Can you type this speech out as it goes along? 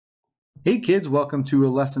Hey kids, welcome to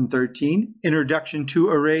lesson 13, Introduction to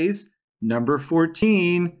Arrays, number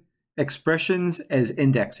 14, Expressions as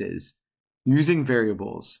Indexes, using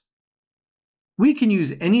variables. We can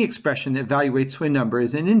use any expression that evaluates to a number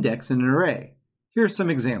as an index in an array. Here are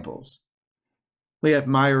some examples. We have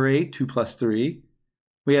myArray 2 plus 3.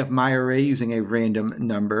 We have myArray using a random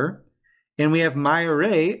number. And we have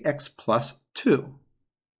myArray x plus 2.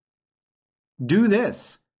 Do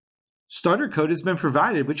this. Starter code has been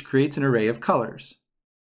provided, which creates an array of colors.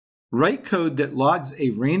 Write code that logs a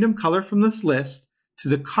random color from this list to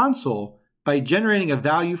the console by generating a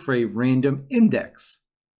value for a random index.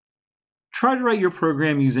 Try to write your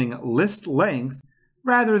program using list length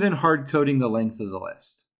rather than hard coding the length of the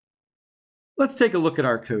list. Let's take a look at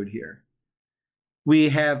our code here. We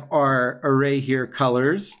have our array here,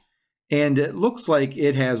 colors, and it looks like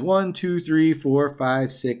it has 1, 2, 3, 4,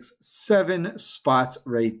 5, 6, 7 spots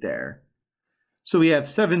right there. So we have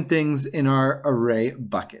 7 things in our array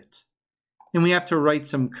bucket. And we have to write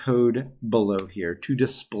some code below here to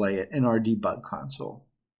display it in our debug console.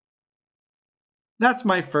 That's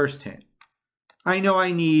my first hint. I know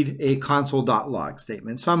I need a console.log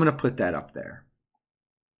statement, so I'm going to put that up there.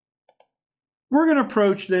 We're going to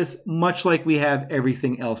approach this much like we have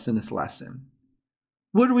everything else in this lesson.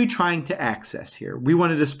 What are we trying to access here? We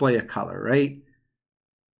want to display a color, right?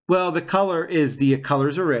 Well, the color is the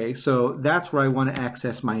colors array, so that's where I want to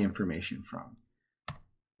access my information from.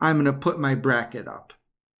 I'm going to put my bracket up.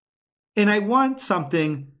 And I want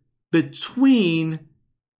something between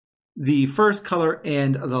the first color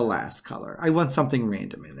and the last color. I want something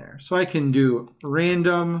random in there. So I can do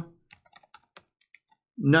random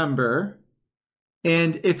number.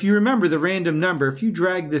 And if you remember the random number, if you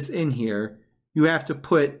drag this in here, you have to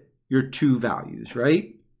put your 2 values,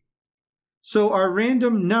 right? So our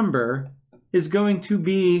random number is going to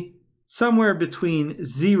be somewhere between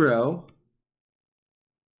 0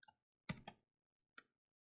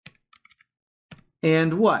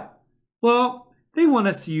 and what? Well, they want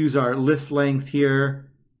us to use our list length here,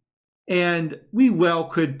 and we well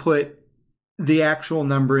could put the actual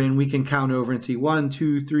number in. We can count over and see 1,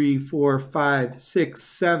 2, 3, 4, 5, 6,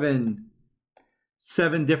 7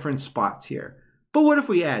 different spots here. But what if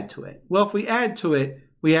we add to it? Well, if we add to it,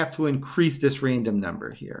 we have to increase this random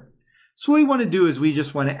number here. So what we want to do is we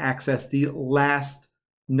just want to access the last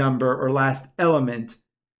number or last element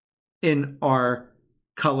in our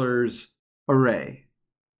colors array.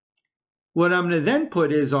 What I'm going to then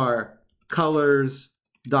put is our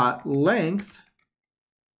colors.length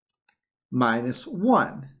minus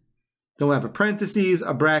 1. Then we'll have a parentheses,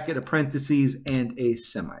 a bracket, a parentheses, and a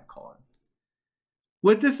semicolon.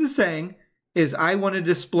 What this is saying is I want to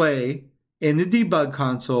display in the debug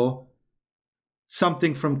console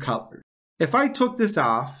something from colors. If I took this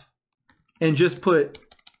off and just put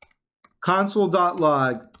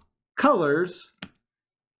console.log colors,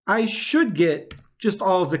 I should get just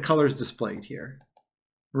all of the colors displayed here.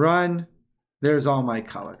 Run, there's all my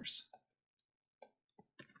colors.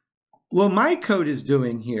 What my code is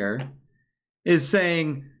doing here is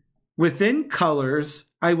saying within colors,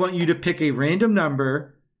 I want you to pick a random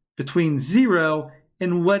number between 0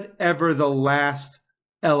 and whatever the last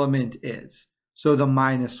element is. So the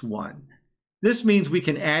minus 1. This means we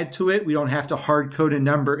can add to it. We don't have to hard code a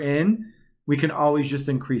number in. We can always just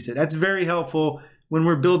increase it. That's very helpful when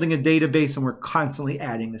we're building a database and we're constantly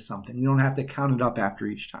adding to something. You don't have to count it up after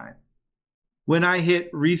each time. When I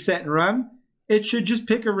hit reset and run, it should just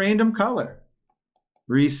pick a random color.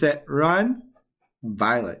 Reset, run,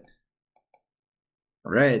 violet,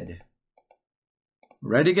 red,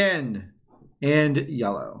 red again, and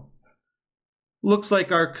yellow. Looks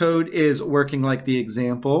like our code is working like the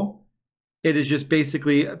example. It is just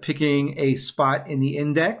basically picking a spot in the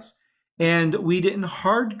index, and we didn't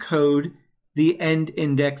hard code the end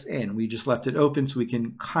index in. We just left it open so we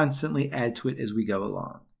can constantly add to it as we go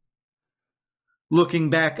along. Looking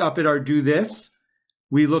back up at our do this,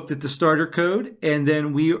 we looked at the starter code, and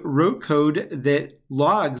then we wrote code that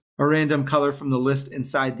logs a random color from the list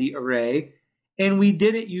inside the array. And we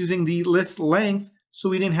did it using the list length, so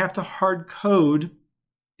we didn't have to hard code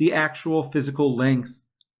the actual physical length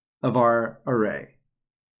of our array.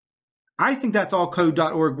 I think that's all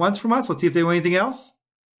code.org wants from us. Let's see if they want anything else.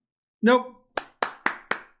 Nope.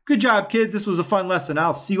 Good job, kids. This was a fun lesson.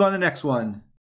 I'll see you on the next one.